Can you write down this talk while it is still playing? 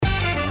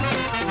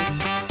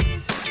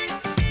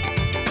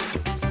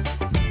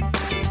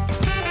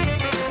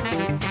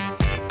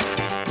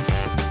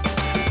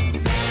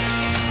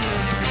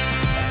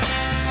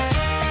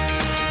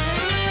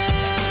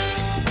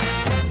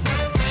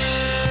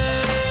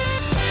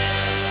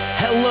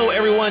Hello,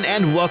 everyone,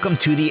 and welcome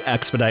to the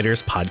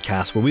Expeditors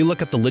podcast, where we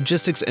look at the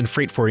logistics and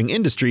freight forwarding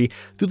industry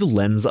through the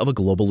lens of a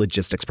global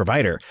logistics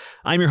provider.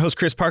 I'm your host,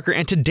 Chris Parker,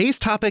 and today's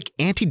topic,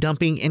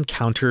 anti-dumping and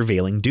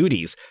countervailing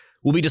duties.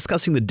 We'll be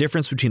discussing the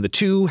difference between the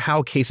two,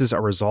 how cases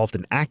are resolved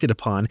and acted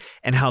upon,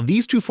 and how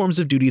these two forms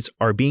of duties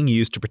are being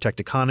used to protect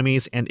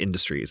economies and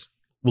industries.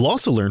 We'll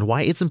also learn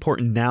why it's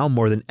important now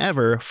more than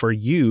ever for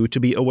you to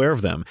be aware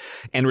of them.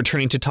 And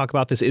returning to talk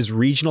about this is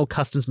Regional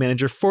Customs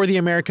Manager for the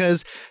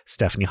Americas,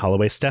 Stephanie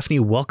Holloway. Stephanie,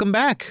 welcome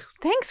back.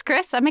 Thanks,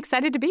 Chris. I'm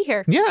excited to be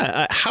here.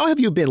 Yeah. How have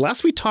you been?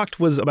 Last we talked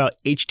was about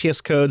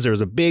HTS codes. There was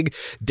a big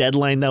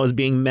deadline that was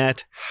being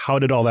met. How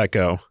did all that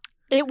go?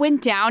 It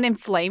went down in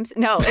flames.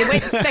 No, it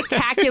went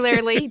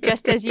spectacularly,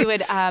 just as you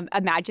would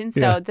imagine.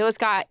 So those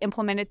got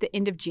implemented at the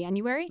end of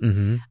January.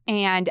 Mm-hmm.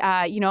 And,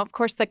 of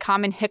course, the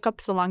common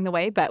hiccups along the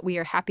way, but we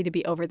are happy to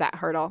be over that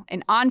hurdle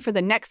and on for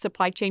the next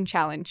supply chain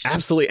challenge.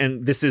 Absolutely.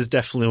 And this is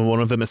definitely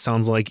one of them. It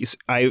sounds like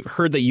I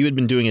heard that you had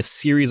been doing a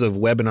series of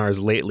webinars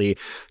lately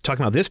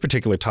talking about this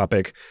particular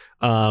topic.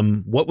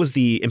 What was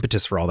the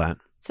impetus for all that?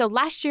 So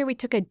last year, we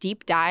took a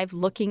deep dive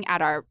looking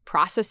at our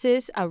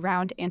processes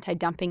around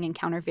anti-dumping and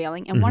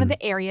countervailing. And one of the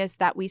areas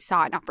that we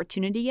saw an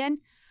opportunity in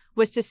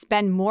was to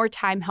spend more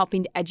time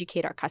helping to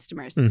educate our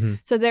customers.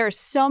 So there are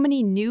so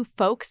many new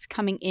folks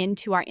coming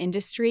into our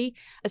industry,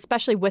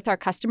 especially with our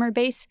customer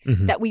base,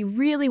 that we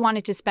really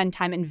wanted to spend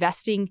time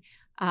investing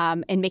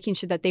and making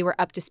sure that they were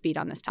up to speed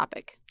on this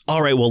topic.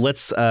 All right, well,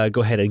 let's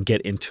go ahead and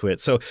get into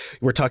it. So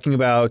we're talking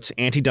about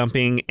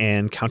anti-dumping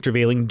and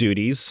countervailing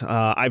duties.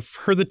 I've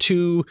heard the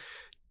two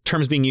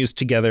terms being used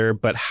together,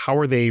 but how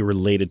are they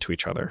related to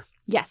each other?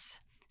 Yes.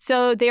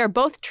 So they are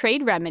both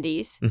trade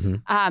remedies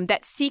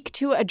that seek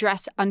to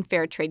address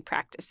unfair trade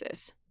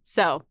practices.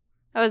 So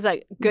that was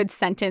a good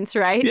sentence,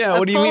 right? Yeah,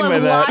 what do you mean by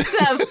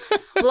that?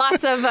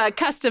 Lots of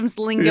customs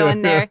lingo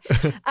in there.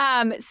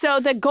 So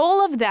the goal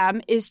of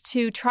them is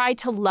to try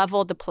to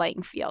level the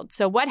playing field.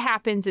 So what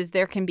happens is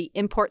there can be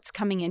imports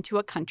coming into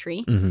a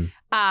country,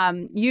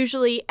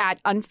 usually at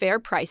unfair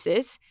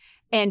prices.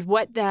 And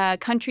what the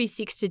country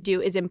seeks to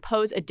do is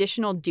impose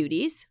additional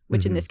duties,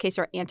 which in this case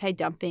are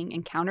anti-dumping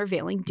and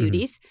countervailing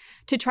duties,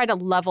 to try to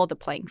level the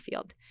playing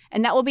field.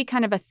 And that will be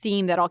kind of a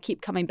theme that I'll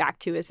keep coming back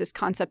to, is this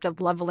concept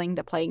of leveling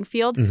the playing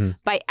field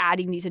by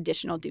adding these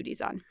additional duties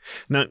on.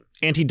 Now,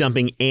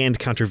 anti-dumping and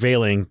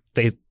countervailing,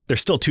 they're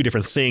still two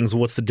different things.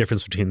 What's the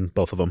difference between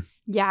both of them?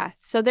 Yeah.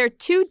 So they're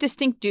two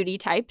distinct duty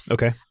types.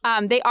 Okay.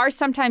 They are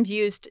sometimes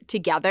used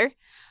together.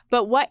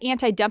 But what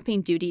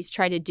anti-dumping duties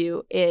try to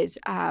do is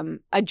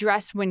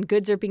address when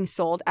goods are being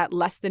sold at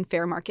less than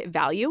fair market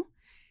value.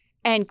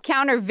 And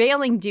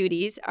countervailing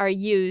duties are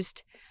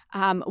used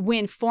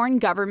when foreign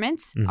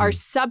governments are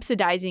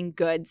subsidizing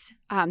goods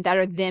that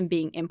are then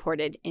being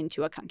imported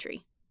into a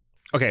country.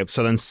 Okay,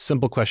 so then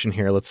simple question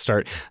here. Let's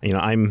start.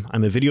 I'm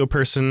a video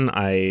person.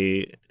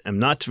 I am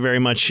not very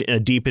much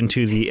deep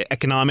into the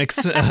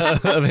economics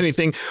of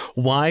anything.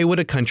 Why would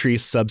a country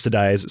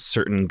subsidize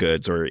certain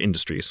goods or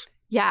industries?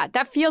 Yeah,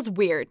 that feels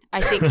weird,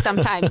 I think,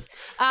 sometimes.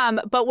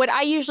 But what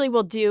I usually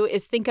will do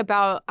is think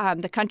about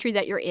the country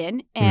that you're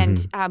in.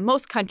 And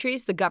most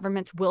countries, the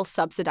governments will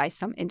subsidize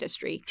some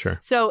industry. Sure.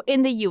 So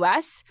in the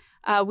U.S.,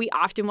 we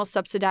often will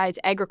subsidize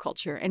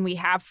agriculture. And we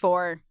have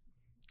for,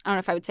 I don't know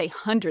if I would say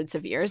hundreds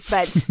of years,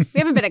 but we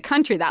haven't been a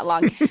country that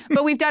long.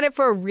 But we've done it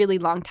for a really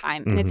long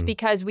time. And it's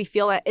because we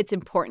feel that it's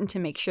important to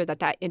make sure that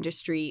that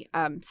industry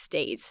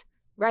stays.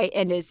 Right,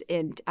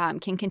 and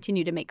can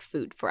continue to make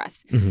food for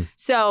us.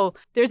 So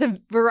there's a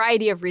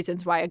variety of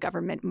reasons why a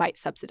government might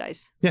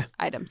subsidize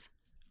items.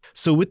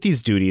 So with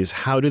these duties,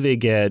 how do they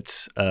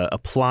get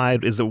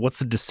applied? What's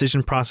the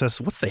decision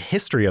process? What's the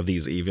history of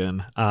these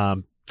even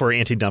for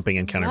anti-dumping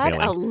and countervailing?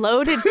 What a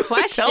loaded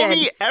question. Tell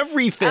me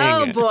everything.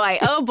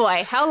 Oh,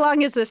 boy. How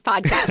long is this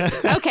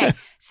podcast? Okay,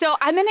 so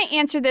I'm going to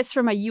answer this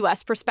from a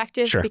U.S.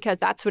 perspective because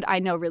that's what I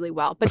know really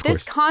well. But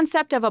this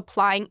concept of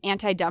applying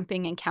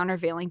anti-dumping and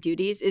countervailing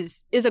duties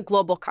is a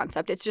global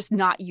concept. It's just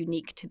not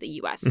unique to the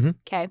U.S.,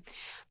 okay?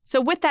 So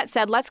with that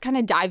said, let's kind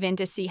of dive in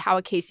to see how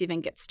a case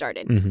even gets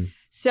started.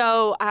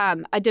 So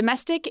a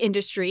domestic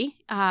industry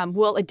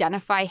will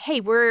identify, hey,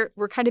 we're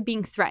kind of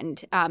being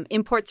threatened.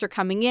 Imports are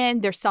coming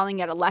in. They're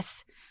selling at a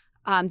less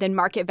than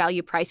market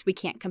value price. We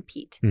can't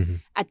compete.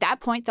 At that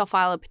point, they'll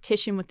file a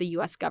petition with the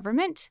U.S.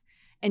 government,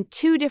 and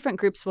two different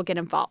groups will get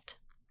involved.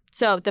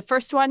 So the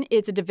first one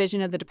is a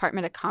division of the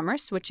Department of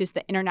Commerce, which is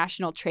the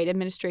International Trade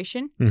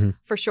Administration,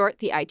 for short,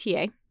 the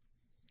ITA.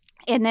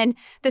 And then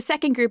the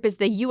second group is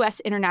the U.S.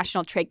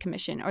 International Trade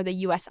Commission, or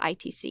the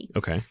USITC.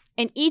 Okay.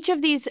 And each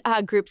of these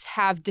groups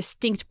have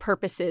distinct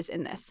purposes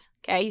in this.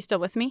 Okay, you still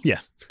with me? Yeah.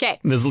 Okay.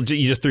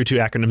 You just threw two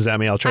acronyms at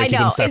me. I'll try to keep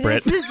them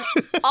separate. This is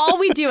all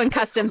we do in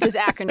customs is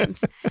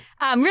acronyms.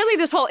 Really,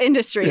 this whole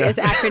industry is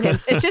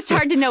acronyms. It's just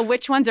hard to know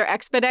which ones are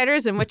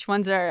expediters and which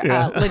ones are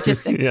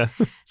logistics.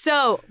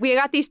 So we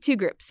got these two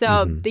groups.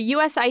 So the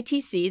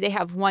USITC, they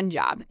have one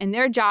job, and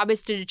their job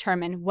is to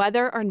determine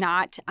whether or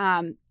not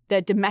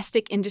the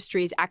domestic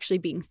industry is actually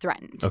being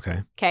threatened.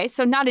 Okay,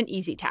 so not an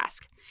easy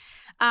task.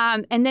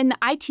 And then the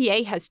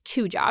ITA has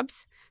two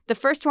jobs. The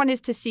first one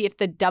is to see if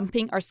the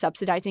dumping or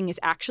subsidizing is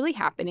actually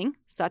happening.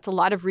 So that's a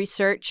lot of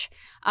research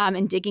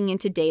and digging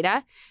into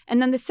data.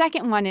 And then the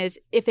second one is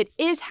if it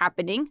is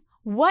happening,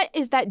 what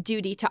is that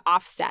duty to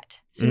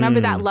offset? So remember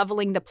that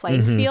leveling the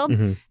playing field?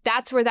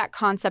 That's where that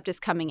concept is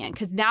coming in,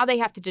 because now they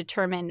have to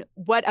determine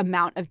what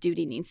amount of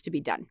duty needs to be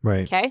done.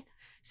 Right. Okay?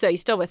 So you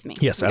still with me?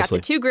 Yes, we absolutely.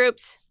 got the two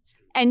groups.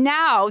 And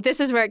now this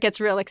is where it gets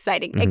real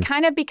exciting. It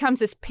kind of becomes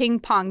this ping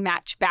pong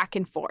match back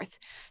and forth.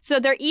 So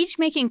they're each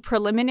making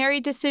preliminary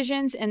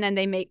decisions, and then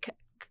they make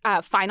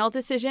final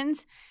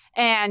decisions.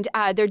 And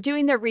they're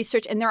doing their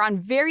research, and they're on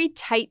very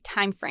tight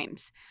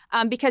timeframes.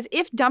 Because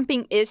if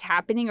dumping is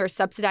happening or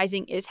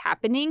subsidizing is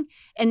happening,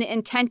 and the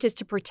intent is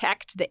to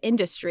protect the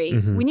industry,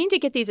 we need to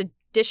get these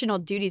additional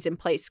duties in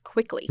place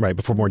quickly. Right,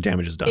 before more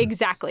damage is done.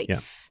 Exactly. Yeah.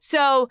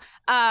 So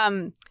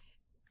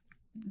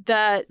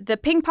the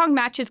ping pong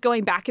match is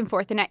going back and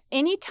forth. And at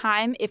any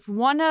time, if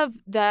one of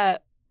the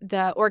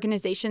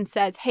organization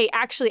says, hey,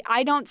 actually,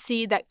 I don't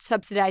see that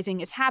subsidizing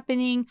is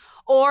happening,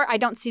 or I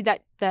don't see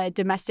that the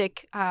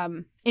domestic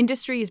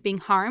industry is being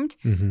harmed,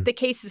 the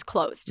case is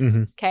closed.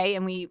 Okay.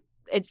 And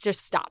it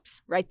just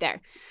stops right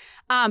there.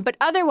 But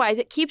otherwise,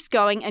 it keeps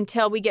going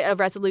until we get a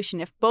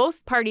resolution. If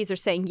both parties are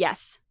saying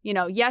yes,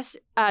 yes,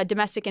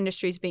 domestic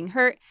industry is being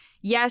hurt,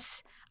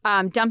 yes,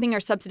 dumping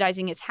or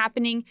subsidizing is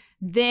happening,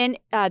 then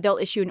they'll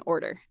issue an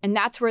order. And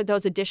that's where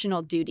those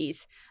additional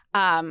duties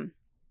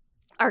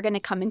are going to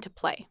come into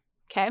play.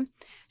 Okay.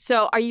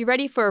 So are you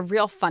ready for a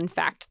real fun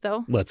fact,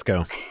 though? Let's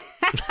go.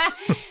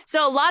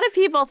 So a lot of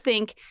people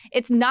think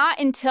it's not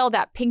until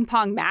that ping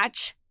pong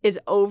match is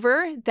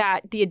over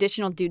that the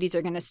additional duties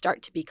are going to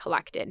start to be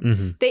collected.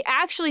 They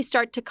actually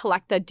start to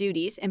collect the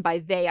duties, and by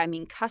they, I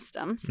mean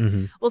customs,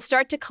 will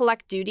start to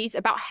collect duties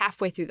about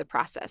halfway through the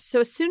process.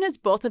 So as soon as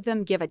both of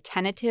them give a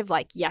tentative,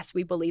 like, yes,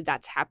 we believe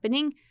that's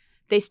happening,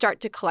 they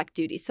start to collect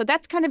duties. So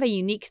that's kind of a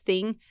unique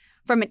thing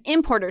from an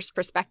importer's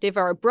perspective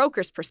or a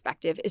broker's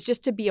perspective, is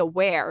just to be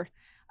aware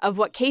of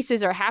what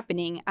cases are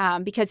happening,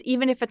 because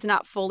even if it's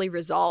not fully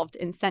resolved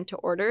and sent to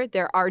order,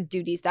 there are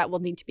duties that will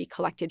need to be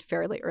collected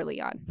fairly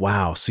early on.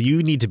 Wow. So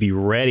you need to be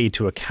ready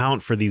to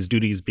account for these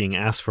duties being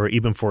asked for,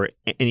 even for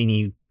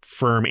any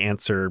firm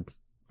answer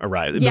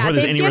arrives. Yeah, before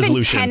there's they've any given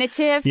resolution.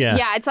 Tentative.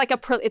 Yeah, it's like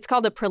it's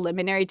called a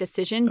preliminary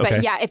decision. But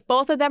Okay. yeah, if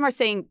both of them are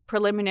saying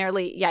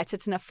preliminarily, yes,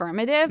 it's an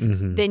affirmative,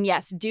 then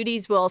yes,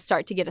 duties will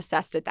start to get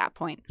assessed at that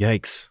point.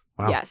 Yikes.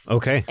 Wow. Yes.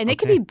 Okay. And it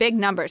could be big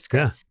numbers,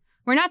 Chris.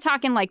 We're not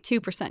talking like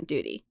 2%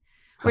 duty.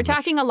 We're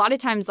talking a lot of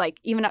times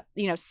like even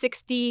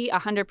 60,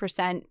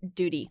 100%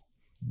 duty.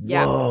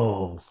 Yeah.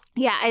 Whoa.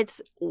 Yeah,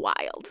 it's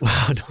wild.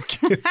 Wow. No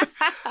kidding.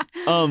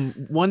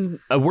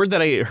 A word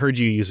that I heard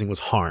you using was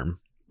harm.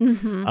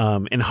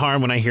 And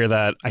harm, when I hear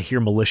that, I hear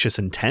malicious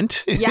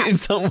intent in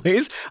some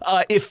ways.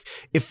 If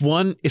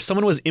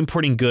someone was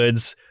importing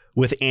goods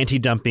with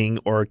anti-dumping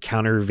or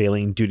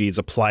countervailing duties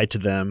applied to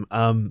them,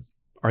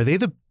 are they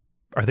the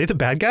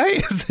bad guy?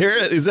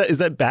 Is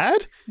that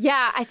bad?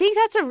 Yeah, I think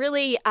that's a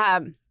really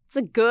it's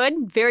a good,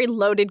 very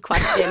loaded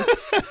question.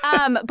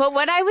 But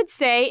what I would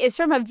say is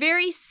from a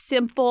very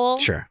simple,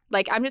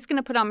 like I'm just going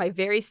to put on my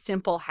very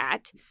simple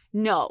hat.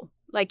 No,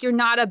 like you're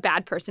not a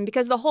bad person,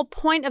 because the whole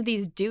point of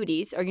these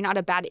duties, or you're not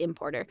a bad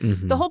importer.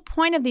 The whole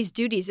point of these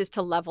duties is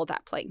to level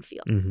that playing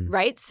field,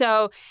 right?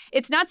 So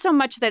it's not so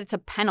much that it's a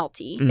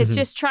penalty. It's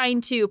just trying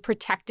to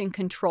protect and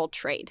control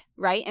trade,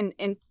 right?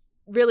 And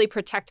really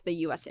protect the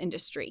U.S.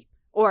 industry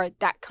or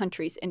that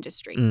country's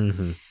industry.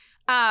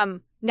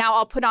 Now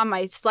I'll put on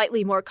my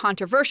slightly more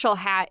controversial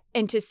hat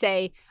and to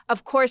say,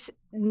 of course,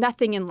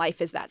 nothing in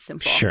life is that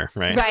simple. Sure,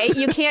 right. Right?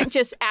 You can't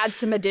just add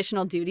some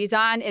additional duties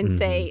on and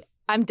say,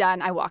 I'm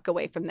done, I walk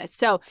away from this.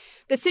 So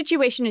the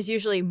situation is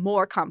usually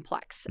more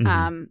complex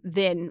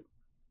than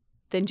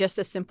just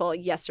a simple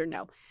yes or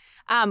no.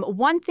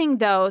 One thing,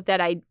 though,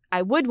 that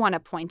I would want to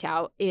point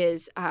out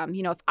is,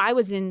 if I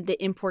was in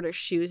the importer's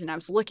shoes and I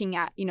was looking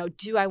at,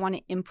 do I want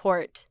to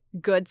import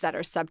goods that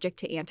are subject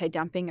to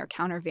anti-dumping or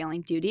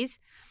countervailing duties?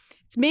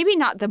 It's maybe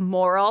not the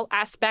moral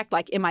aspect,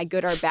 like, am I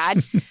good or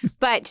bad?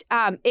 But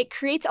it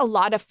creates a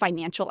lot of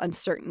financial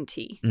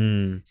uncertainty.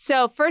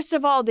 So first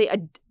of all,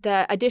 the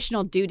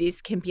additional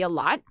duties can be a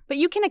lot, but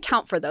you can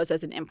account for those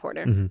as an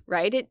importer,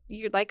 right?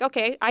 You're like,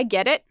 okay, I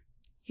get it.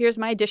 Here's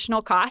my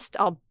additional cost.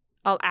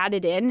 I'll add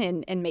it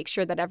in and make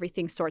sure that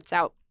everything sorts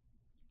out.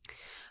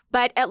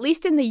 But at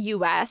least in the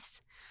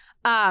U.S.,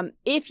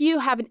 if you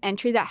have an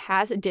entry that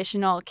has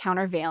additional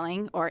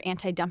countervailing or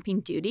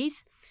anti-dumping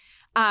duties,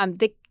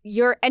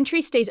 your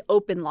entry stays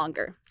open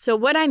longer. So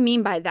what I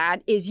mean by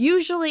that is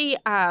usually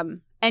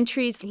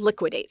entries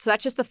liquidate. So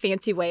that's just the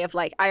fancy way of,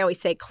 like, I always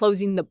say,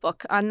 closing the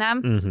book on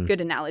them. Good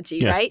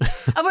analogy, right?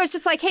 Of course, it's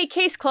just like, hey,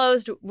 case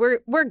closed.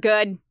 We're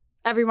good.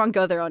 Everyone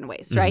go their own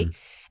ways, right?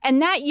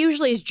 And that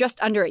usually is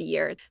just under a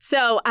year.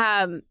 So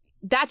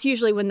that's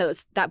usually when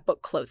that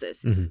book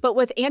closes. But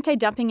with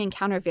anti-dumping and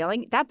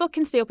countervailing, that book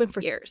can stay open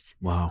for years.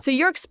 Wow. So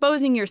you're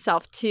exposing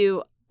yourself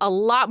to a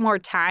lot more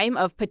time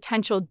of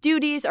potential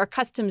duties or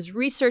customs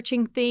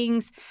researching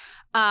things.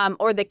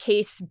 or the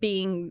case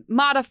being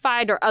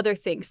modified or other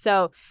things.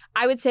 So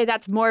I would say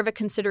that's more of a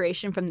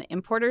consideration from the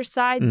importer's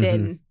side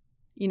than,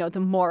 the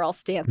moral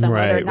stance on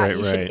whether or not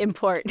you should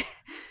import.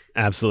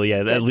 Absolutely.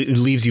 Yeah. That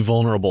leaves you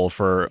vulnerable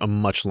for a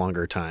much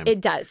longer time.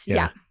 It does.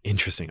 Yeah.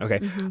 Interesting.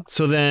 Okay.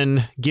 So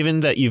then,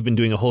 given that you've been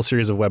doing a whole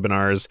series of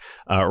webinars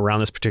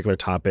around this particular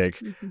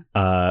topic,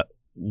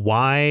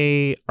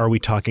 why are we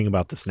talking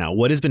about this now?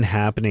 What has been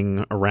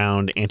happening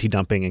around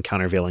anti-dumping and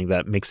countervailing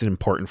that makes it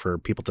important for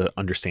people to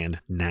understand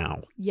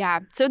now? Yeah.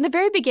 So in the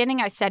very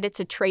beginning, I said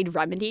it's a trade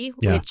remedy,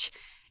 which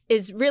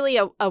is really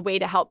a way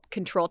to help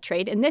control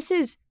trade. And this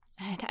is,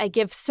 I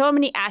give so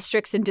many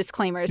asterisks and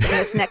disclaimers in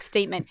this next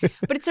statement,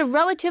 but it's a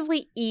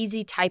relatively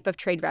easy type of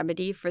trade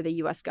remedy for the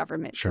U.S.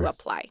 government to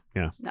apply.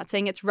 Yeah. I'm not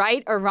saying it's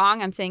right or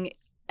wrong. I'm saying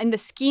in the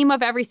scheme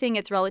of everything,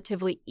 it's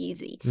relatively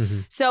easy.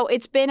 So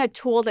it's been a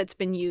tool that's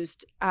been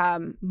used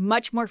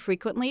much more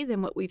frequently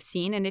than what we've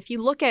seen. And if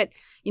you look at,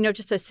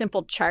 just a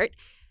simple chart,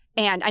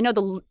 and I know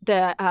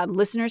the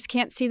listeners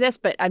can't see this,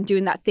 but I'm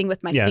doing that thing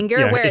with my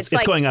finger where it's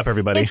like going up,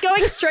 everybody. It's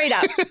going straight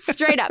up,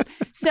 straight up.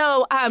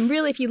 So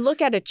really, if you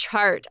look at a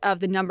chart of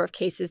the number of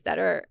cases that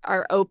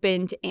are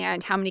opened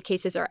and how many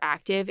cases are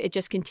active, it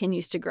just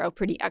continues to grow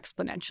pretty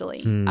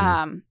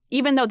exponentially.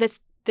 Even though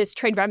this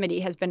trade remedy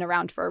has been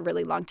around for a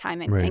really long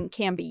time and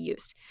can be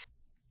used.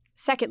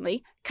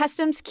 Secondly,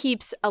 Customs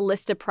keeps a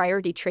list of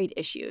priority trade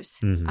issues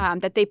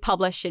that they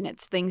publish, and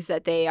it's things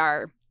that they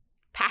are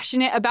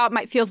passionate about.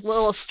 Might feels a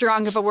little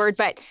strong of a word,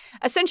 but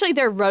essentially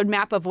their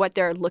roadmap of what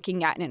they're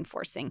looking at and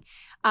enforcing.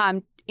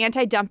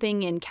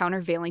 Anti-dumping and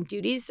countervailing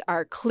duties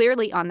are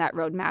clearly on that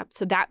roadmap.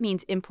 So that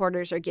means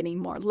importers are getting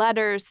more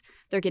letters,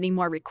 they're getting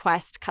more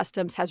requests.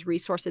 Customs has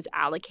resources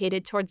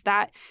allocated towards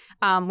that,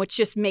 which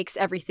just makes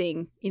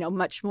everything,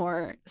 much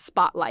more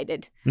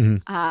spotlighted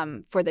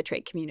for the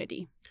trade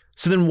community.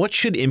 So then what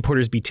should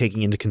importers be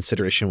taking into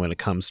consideration when it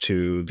comes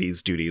to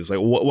these duties? Like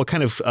what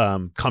kind of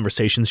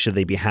conversations should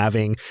they be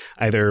having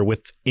either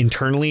with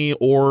internally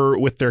or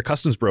with their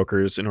customs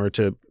brokers in order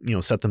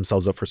to, set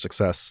themselves up for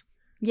success?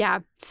 Yeah.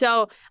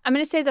 So I'm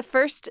going to say the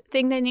first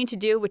thing they need to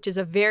do, which is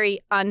a very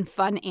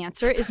unfun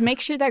answer, is make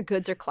sure their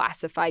goods are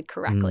classified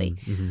correctly.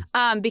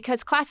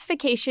 Because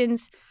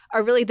classifications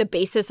are really the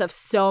basis of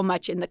so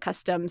much in the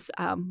customs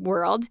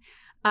world.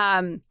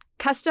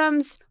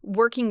 Customs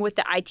working with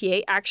the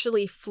ITA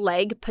actually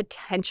flag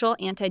potential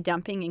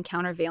anti-dumping and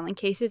countervailing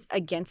cases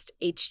against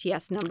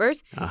HTS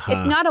numbers.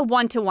 It's not a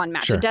one-to-one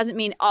match. It doesn't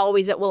mean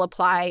always it will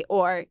apply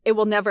or it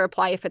will never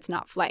apply if it's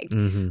not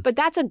flagged. But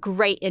that's a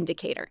great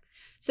indicator.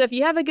 So if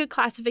you have a good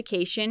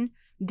classification,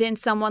 then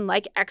someone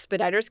like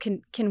Expeditors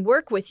can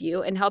work with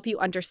you and help you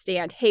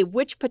understand, hey,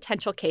 which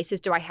potential cases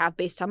do I have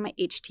based on my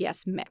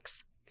HTS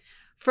mix?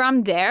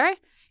 From there,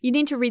 you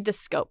need to read the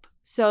scope.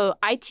 So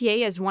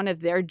ITA, as one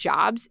of their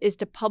jobs, is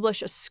to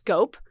publish a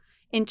scope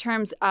in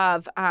terms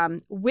of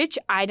which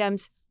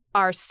items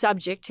are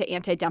subject to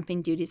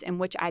anti-dumping duties and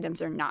which items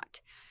are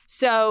not.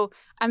 So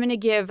I'm going to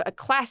give a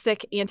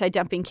classic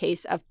anti-dumping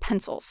case of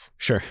pencils.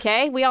 Sure.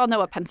 Okay? We all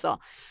know a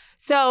pencil.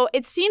 So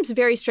it seems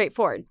very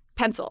straightforward,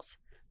 pencils.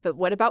 But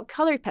what about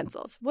colored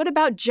pencils? What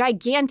about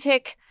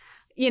gigantic,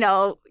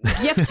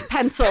 gift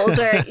pencils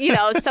or,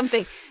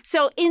 something?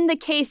 So in the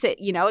case, it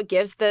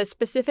gives the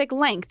specific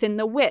length and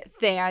the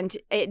width, and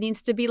it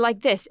needs to be like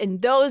this.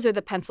 And those are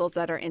the pencils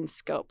that are in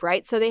scope,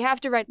 right? So they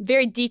have to write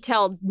very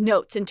detailed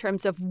notes in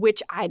terms of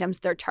which items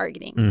they're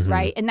targeting,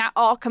 right? And that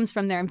all comes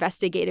from their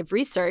investigative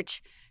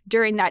research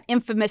during that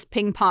infamous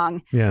ping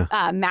pong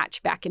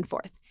match back and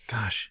forth.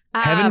 Gosh,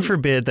 heaven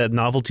forbid that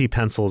novelty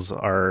pencils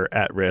are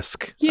at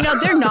risk.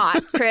 They're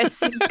not,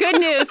 Chris. Good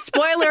news.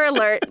 Spoiler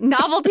alert.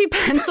 Novelty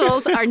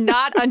pencils are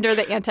not under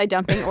the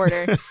anti-dumping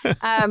order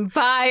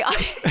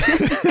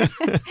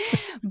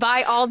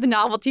by all the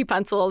novelty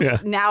pencils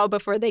now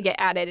before they get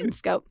added in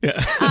scope.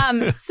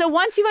 So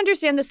once you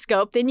understand the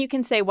scope, then you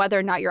can say whether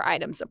or not your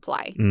items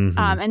apply.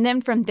 And then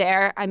from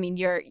there,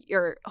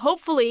 you're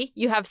hopefully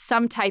you have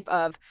some type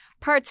of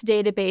parts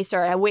database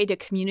or a way to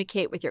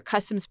communicate with your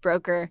customs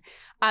broker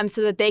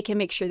so that they can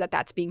make sure that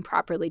that's being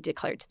properly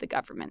declared to the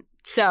government.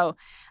 So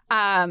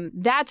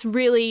that's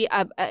really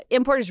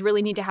importers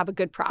really need to have a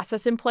good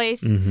process in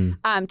place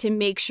to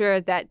make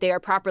sure that they are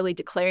properly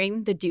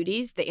declaring the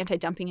duties, the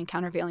anti-dumping and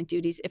countervailing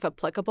duties, if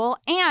applicable,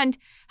 and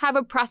have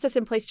a process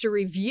in place to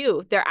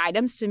review their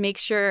items to make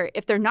sure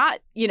if they're not,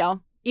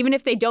 even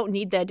if they don't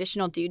need the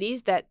additional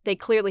duties, that they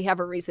clearly have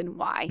a reason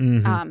why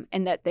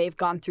and that they've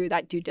gone through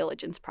that due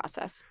diligence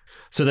process.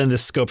 So then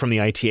this scope from the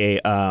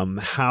ITA,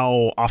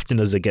 how often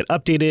does it get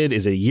updated?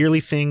 Is it a yearly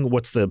thing?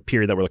 What's the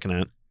period that we're looking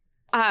at?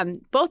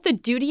 Both the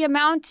duty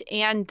amount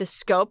and the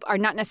scope are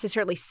not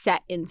necessarily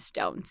set in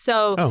stone.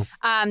 So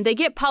they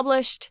get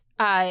published,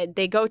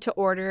 they go to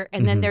order,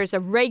 and then there's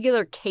a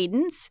regular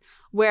cadence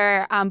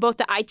where both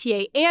the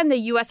ITA and the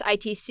US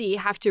ITC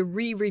have to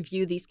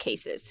re-review these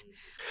cases.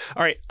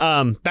 All right.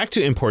 Back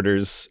to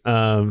importers.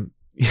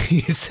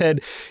 you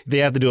said they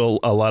have to do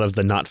a lot of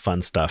the not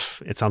fun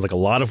stuff. It sounds like a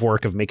lot of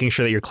work of making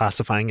sure that you're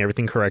classifying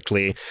everything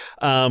correctly.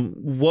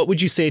 What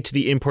would you say to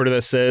the importer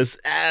that says,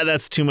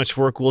 that's too much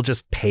work, we'll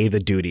just pay the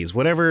duties?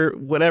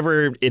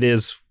 Whatever it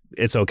is,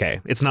 it's okay.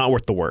 It's not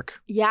worth the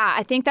work. Yeah,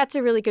 I think that's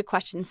a really good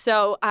question.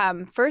 So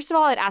first of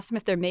all, I'd ask them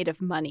if they're made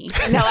of money.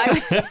 No,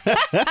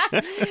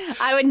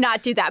 I would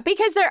not do that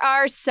because there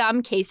are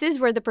some cases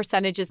where the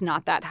percentage is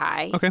not that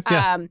high. Okay.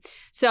 Yeah.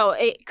 So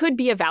it could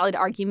be a valid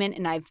argument,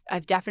 and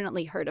I've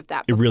definitely heard of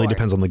that before. It really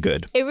depends on the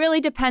good. It really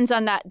depends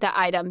on the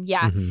item,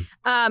 yeah.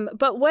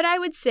 But what I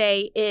would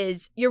say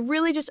is you're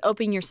really just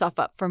opening yourself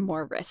up for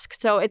more risk.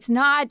 So it's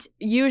not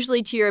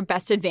usually to your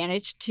best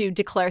advantage to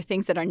declare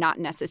things that are not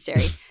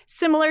necessary.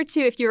 Similar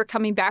to if you were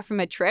coming back from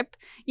a trip,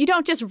 you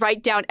don't just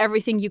write down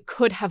everything you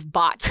could have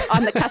bought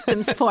on the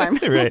customs form.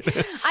 Right.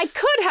 I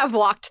could have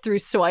walked through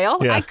soil.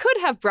 Yeah. I could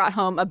have brought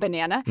home a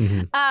banana.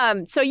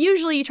 So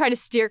usually you try to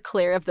steer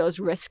clear of those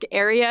risk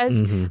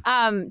areas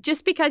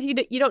just because you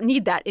don't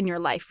need that in your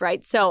life,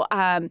 right? So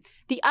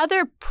the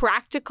other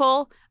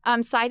practical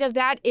side of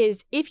that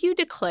is if you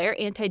declare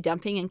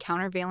anti-dumping and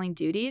countervailing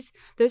duties,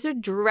 there's a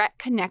direct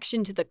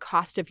connection to the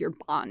cost of your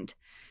bond.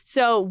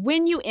 So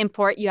when you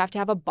import, you have to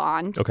have a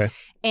bond. Okay.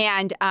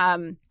 And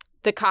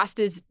the cost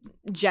is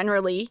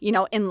generally,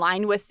 in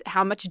line with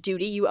how much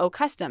duty you owe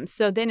customs.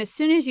 So then as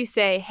soon as you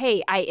say,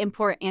 hey, I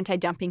import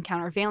anti-dumping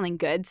countervailing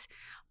goods,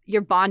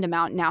 your bond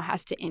amount now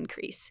has to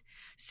increase.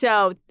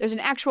 So there's an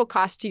actual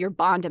cost to your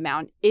bond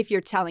amount if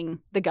you're telling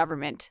the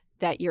government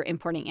that you're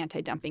importing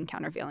anti-dumping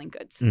countervailing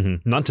goods.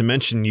 Not to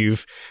mention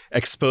you've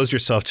exposed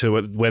yourself to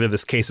whether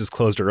this case is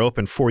closed or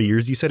open. 4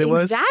 years, you said it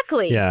was?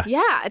 Exactly. Yeah,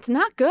 it's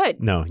not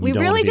good. No, we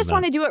really just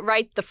want to do it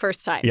right the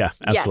first time. Yeah,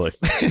 absolutely.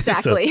 Yes,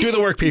 exactly. So do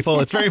the work, people.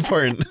 It's very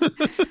important.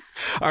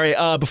 All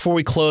right. Before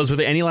we close, were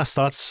there any last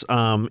thoughts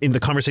in the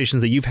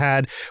conversations that you've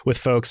had with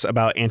folks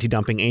about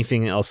anti-dumping?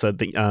 Anything else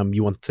that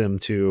you want them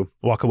to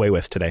walk away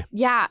with today?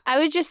 Yeah, I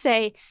would just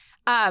say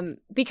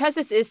because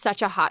this is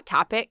such a hot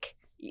topic,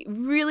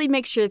 really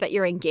make sure that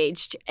you're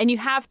engaged and you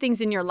have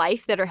things in your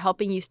life that are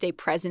helping you stay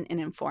present and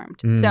informed.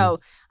 So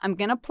I'm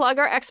going to plug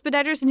our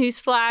Expeditors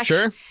Newsflash.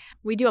 Sure.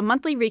 We do a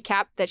monthly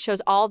recap that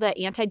shows all the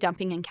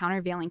anti-dumping and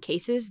countervailing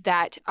cases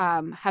that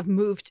have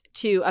moved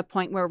to a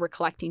point where we're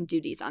collecting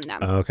duties on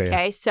them.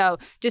 Okay. So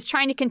just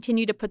trying to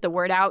continue to put the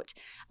word out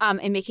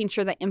and making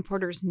sure that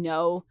importers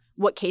know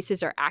what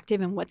cases are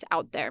active and what's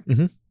out there.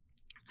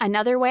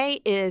 Another way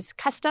is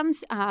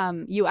Customs,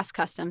 U.S.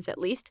 Customs at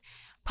least,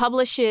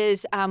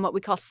 publishes what we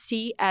call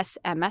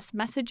CSMS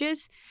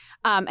messages.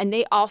 And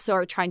they also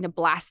are trying to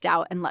blast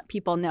out and let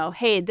people know,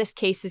 hey, this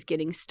case is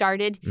getting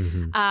started.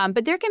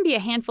 But there can be a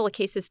handful of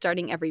cases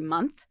starting every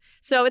month.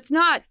 So it's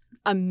not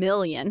a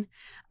million.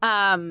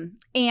 And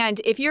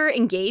if you're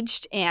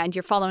engaged and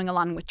you're following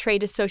along with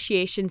trade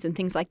associations and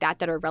things like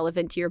that are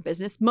relevant to your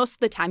business, most of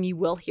the time you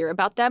will hear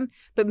about them.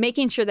 But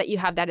making sure that you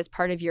have that as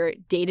part of your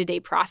day-to-day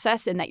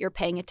process and that you're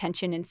paying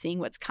attention and seeing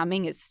what's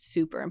coming is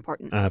super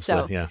important.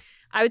 Absolutely, yeah.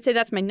 I would say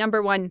that's my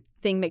number one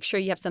thing. Make sure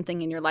you have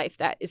something in your life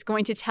that is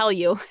going to tell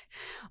you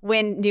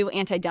when new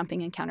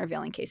anti-dumping and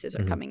countervailing cases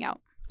are coming out.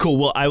 Cool.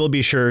 Well, I will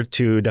be sure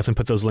to definitely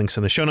put those links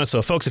in the show notes.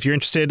 So folks, if you're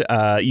interested,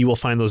 you will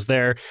find those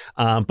there.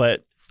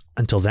 But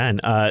until then,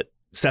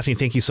 Stephanie,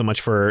 thank you so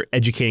much for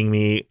educating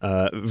me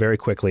very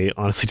quickly,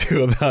 honestly,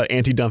 too, about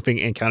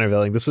anti-dumping and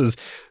countervailing. This was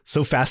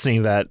so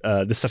fascinating that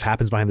this stuff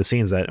happens behind the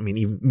scenes that, I mean,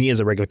 even me as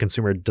a regular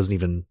consumer doesn't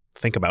even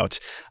think about.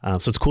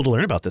 So it's cool to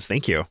learn about this.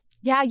 Thank you.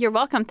 Yeah, you're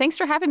welcome. Thanks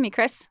for having me,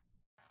 Chris.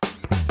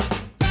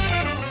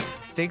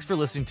 Thanks for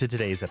listening to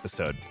today's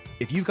episode.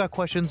 If you've got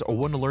questions or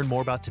want to learn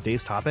more about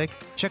today's topic,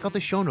 check out the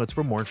show notes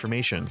for more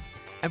information.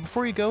 And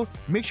before you go,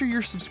 make sure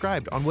you're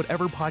subscribed on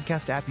whatever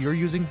podcast app you're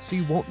using so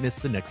you won't miss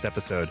the next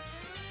episode.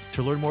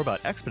 To learn more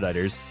about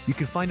Expeditors, you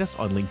can find us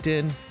on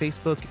LinkedIn,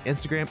 Facebook,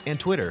 Instagram, and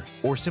Twitter,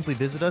 or simply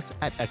visit us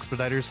at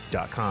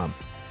expeditors.com.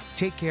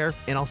 Take care,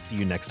 and I'll see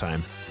you next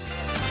time.